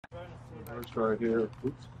Let's try here.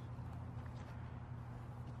 Oops.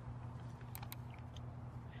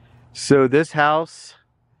 So this house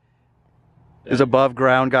is above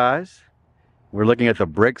ground, guys. We're looking at the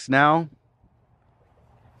bricks now.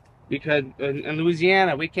 Because in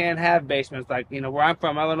Louisiana, we can't have basements like, you know, where I'm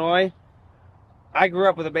from, Illinois. I grew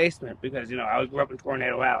up with a basement because, you know, I grew up in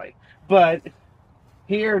Tornado Alley. But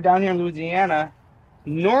down here in Louisiana,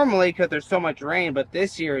 normally because there's so much rain, but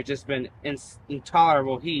this year it's just been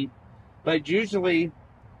intolerable heat. But usually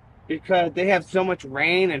because they have so much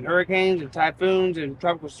rain and hurricanes and typhoons and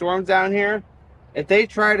tropical storms down here, if they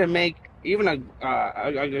try to make even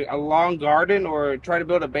a long garden or try to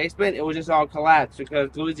build a basement, it will just all collapse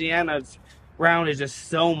because Louisiana's ground is just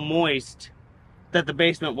so moist that the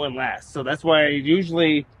basement wouldn't last. So that's why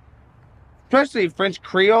usually, especially French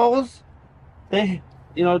Creoles, they,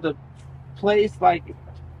 you know, the place like,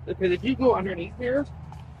 because if you go underneath here,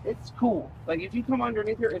 it's cool. Like if you come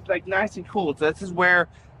underneath here, it's like nice and cool. So this is where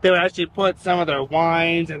they would actually put some of their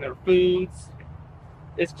wines and their foods.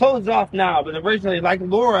 It's closed off now, but originally, like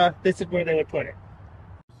Laura, this is where they would put it.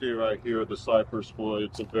 See right here the cypress wood.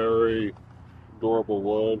 It's a very durable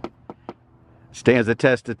wood. Stands the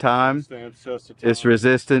test of time. Stands the test of time. It's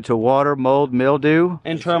resistant to water, mold, mildew.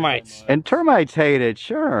 And termites. And termites hate it,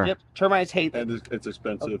 sure. Yep, termites hate it. And it's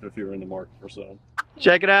expensive if you're in the market for some.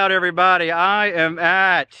 Check it out, everybody. I am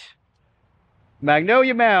at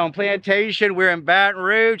Magnolia Mound Plantation. We're in Baton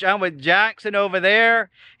Rouge. I'm with Jackson over there.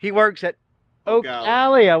 He works at Oak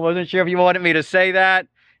Alley. I wasn't sure if you wanted me to say that.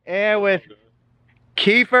 And with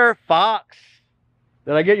Kipfer Fox.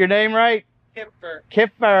 Did I get your name right?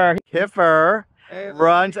 Kipfer. Kipfer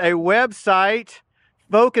runs a website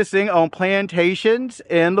focusing on plantations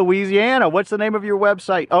in Louisiana. What's the name of your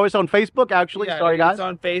website? Oh, it's on Facebook, actually. Yeah, sorry, guys. It's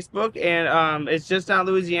on Facebook, and it's just not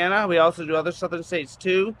Louisiana. We also do other southern states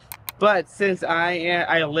too. But since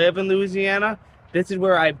I live in Louisiana, this is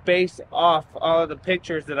where I base off all of the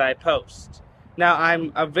pictures that I post. Now,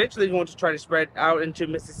 I'm eventually going to try to spread out into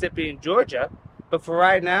Mississippi and Georgia, but for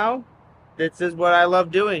right now, this is what I love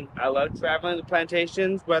doing. I love traveling to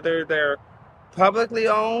plantations, whether they're publicly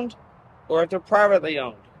owned or if they're privately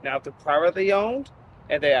owned. Now, if they're privately owned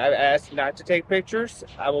and I ask not to take pictures,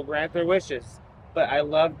 I will grant their wishes. But I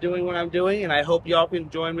love doing what I'm doing, and I hope y'all can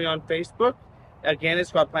join me on Facebook. Again,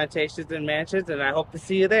 it's called Plantations and Mansions, and I hope to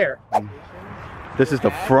see you there. This is the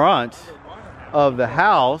front of the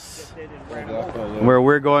house where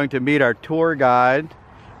we're going to meet our tour guide.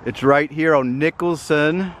 It's right here on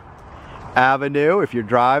Nicholson Avenue if you're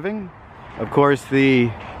driving. Of course, the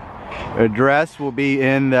address will be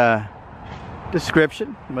in the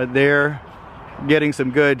description, but they're getting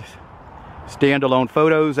some good standalone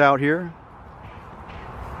photos out here.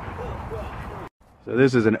 So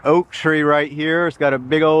this is an oak tree right here. It's got a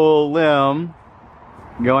big old limb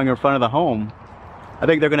going in front of the home. I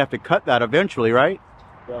think they're gonna have to cut that eventually, right?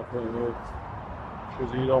 Definitely.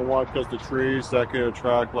 Because you don't want, because the trees that can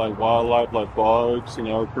attract like wildlife, like bugs and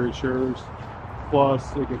other creatures.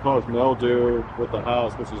 Plus, it can cause mildew with the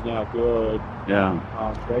house, which is not good. Yeah.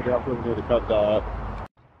 They definitely need to cut that.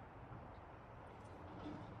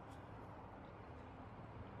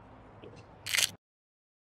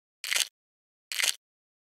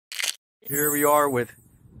 Here we are with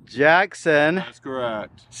Jackson. That's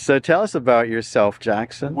correct. So tell us about yourself,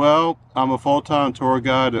 Jackson. Well, I'm a full-time tour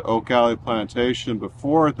guide at Oak Alley Plantation.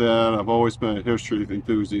 Before then, I've always been a history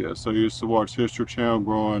enthusiast. I used to watch History Channel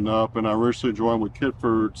growing up, and I recently joined with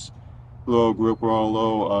Kipfer's little group. We're on a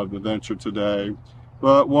little adventure today.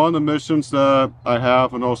 But one of the missions that I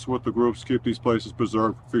have, and also with the groups, keep these places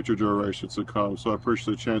preserved for future generations to come. So I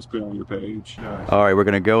appreciate the chance to be on your page. All right, we're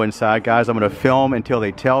gonna go inside, guys. I'm gonna film until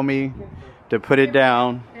they tell me to put it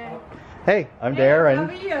down. Hey, I'm Darren.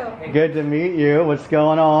 How are you? Good to meet you. What's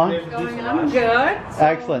going on? I'm good.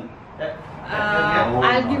 Excellent.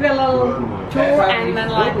 I'll give you a little tour, and then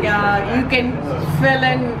like you can fill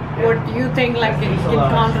in what you think like it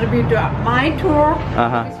can contribute to my tour.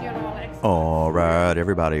 All right,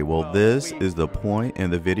 everybody. Well, this is the point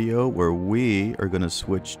in the video where we are going to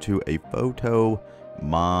switch to a photo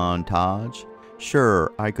montage.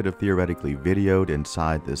 Sure, I could have theoretically videoed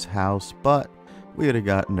inside this house, but we would have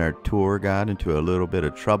gotten our tour guide into a little bit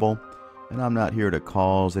of trouble, and I'm not here to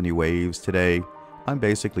cause any waves today. I'm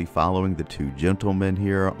basically following the two gentlemen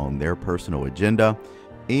here on their personal agenda,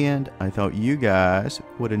 and I thought you guys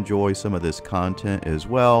would enjoy some of this content as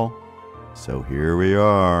well. So here we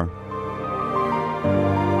are.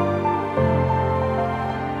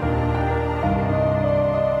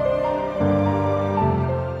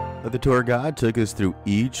 The tour guide took us through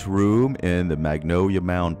each room in the Magnolia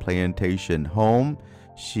Mound Plantation home,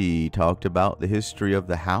 She talked about the history of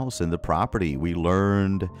the house and the property. We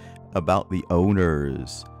learned about the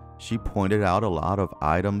owners. She pointed out a lot of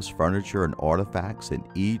items, furniture, and artifacts in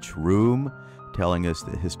each room, telling us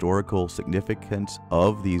the historical significance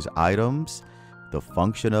of these items, the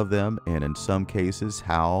function of them, and in some cases,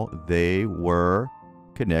 how they were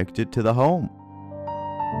connected to the home.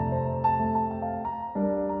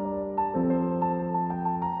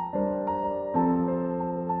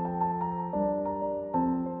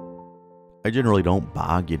 I generally don't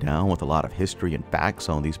bog you down with a lot of history and facts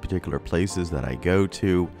on these particular places that I go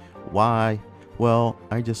to. Why? Well,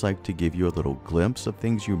 I just like to give you a little glimpse of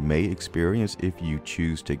things you may experience if you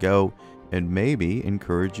choose to go, and maybe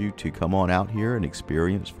encourage you to come on out here and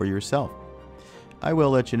experience for yourself. I will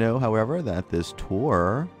let you know, however, that this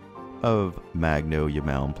tour of Magnolia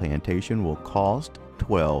Mound Plantation will cost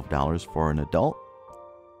 $12 for an adult,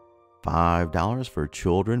 $5 for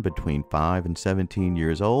children between 5 and 17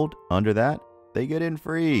 years old. Under that, they get in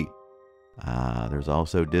free. There's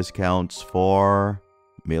also discounts for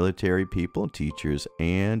military people, teachers,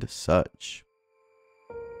 and such.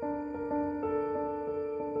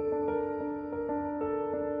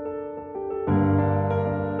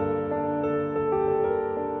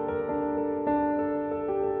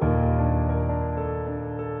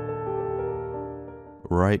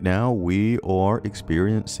 Right now, we are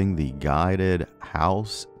experiencing the guided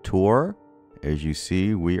house tour. As you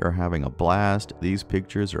see, we are having a blast. These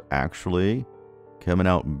pictures are actually coming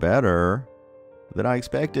out better than I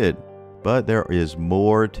expected. But there is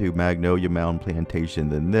more to Magnolia Mound Plantation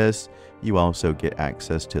than this. You also get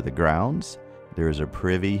access to the grounds. There's a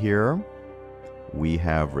privy here. We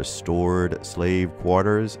have restored slave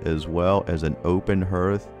quarters as well as an open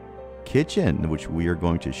hearth kitchen, which we are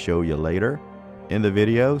going to show you later in the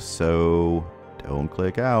video, so don't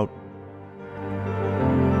click out.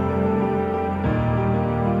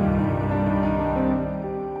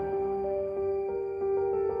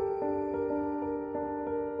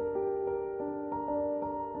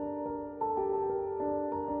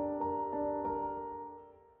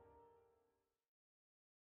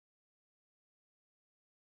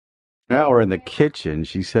 Now we're in the kitchen.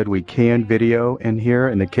 She said we can video in here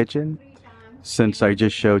in the kitchen. Since I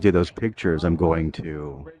just showed you those pictures, I'm going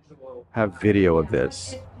to have video of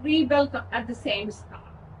this. It's rebuilt at the same spot.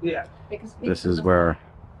 Yeah. Because This is where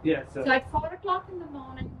Yeah. it's like 4 o'clock in the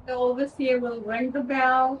morning. The overseer will ring the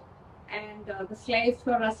bell, and the slaves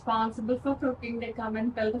who are responsible for cooking, they come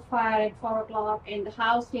and build the fire at 4 o'clock, and the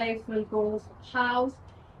house slaves will go to the house,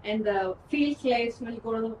 and the field slaves will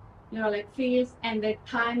go to, like fields, and the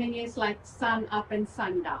timing is like sun up and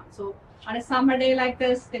sundown. So on a summer day like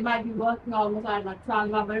this, they might be working almost like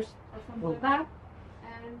 12 hours or something like that.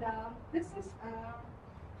 And this is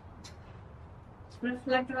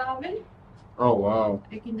reflector oven. Oh, wow.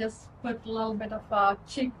 You can just put a little bit of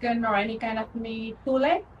chicken or any kind of meat,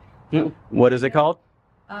 poulet. what is it called?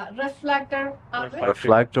 Reflector oven.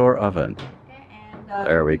 Reflector oven. Okay, and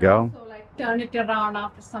There we go. So like turn it around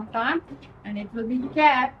after some time, and it will be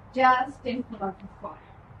kept just in front of the fire.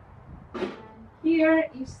 And here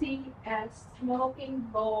you see a smoking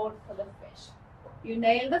bowl for the fish. You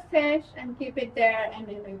nail the fish and keep it there, and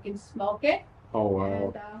then you can smoke it. Oh,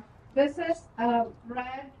 wow. And this is a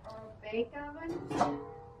bread or bake oven.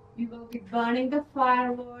 You will be burning the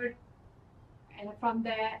firewood, and from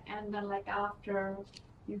there, and then like after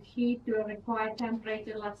you heat to a required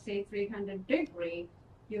temperature, let's say 300 degrees,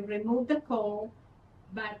 you remove the coal.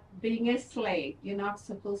 But being a slave, you're not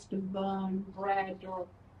supposed to burn bread or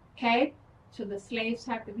cake. So the slaves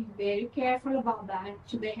have to be very careful about that.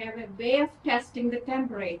 So they have a way of testing the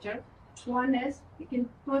temperature. One is you can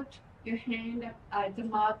put your hand at the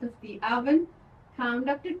mouth of the oven, count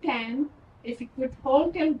up to 10. If you could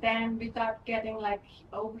hold till then without getting like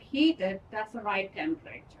overheated, that's the right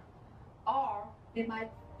temperature. Or they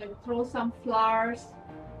might throw some flowers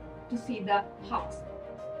to see the house.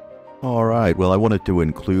 All right, well, I wanted to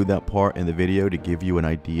include that part in the video to give you an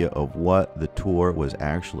idea of what the tour was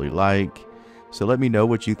actually like. So let me know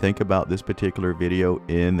what you think about this particular video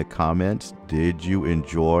in the comments. Did you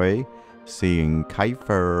enjoy seeing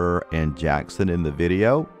Kipfer and Jackson in the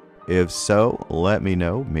video? If so, let me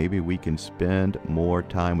know. Maybe we can spend more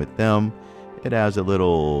time with them. It adds a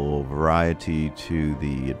little variety to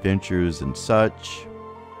the adventures and such.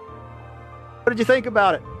 What did you think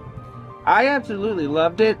about it? I absolutely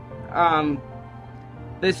loved it.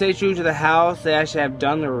 They stay true to the house. They actually have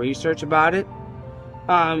done the research about it.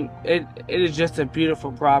 It is just a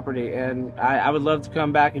beautiful property, and I would love to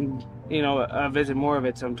come back and visit more of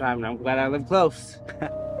it sometime. And I'm glad I live close.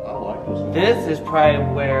 This is probably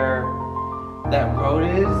where that road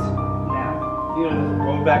is now. you know, this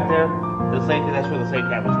road back there, the same thing, that's where the same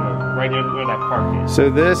cabins were, right there where that park is. So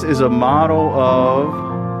this is a model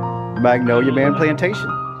of Magnolia Mound Plantation.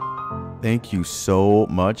 Thank you so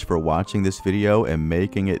much for watching this video and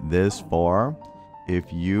making it this far.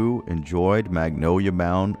 If you enjoyed Magnolia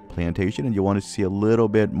Mound Plantation and you want to see a little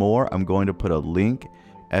bit more, I'm going to put a link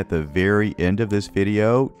at the very end of this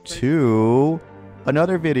video to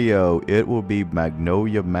another video. It will be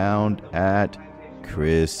Magnolia Mound at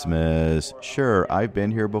Christmas. Sure, I've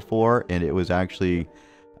been here before and it was actually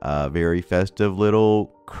a very festive little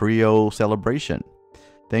Creole celebration.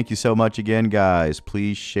 Thank you so much again, guys.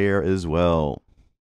 Please share as well.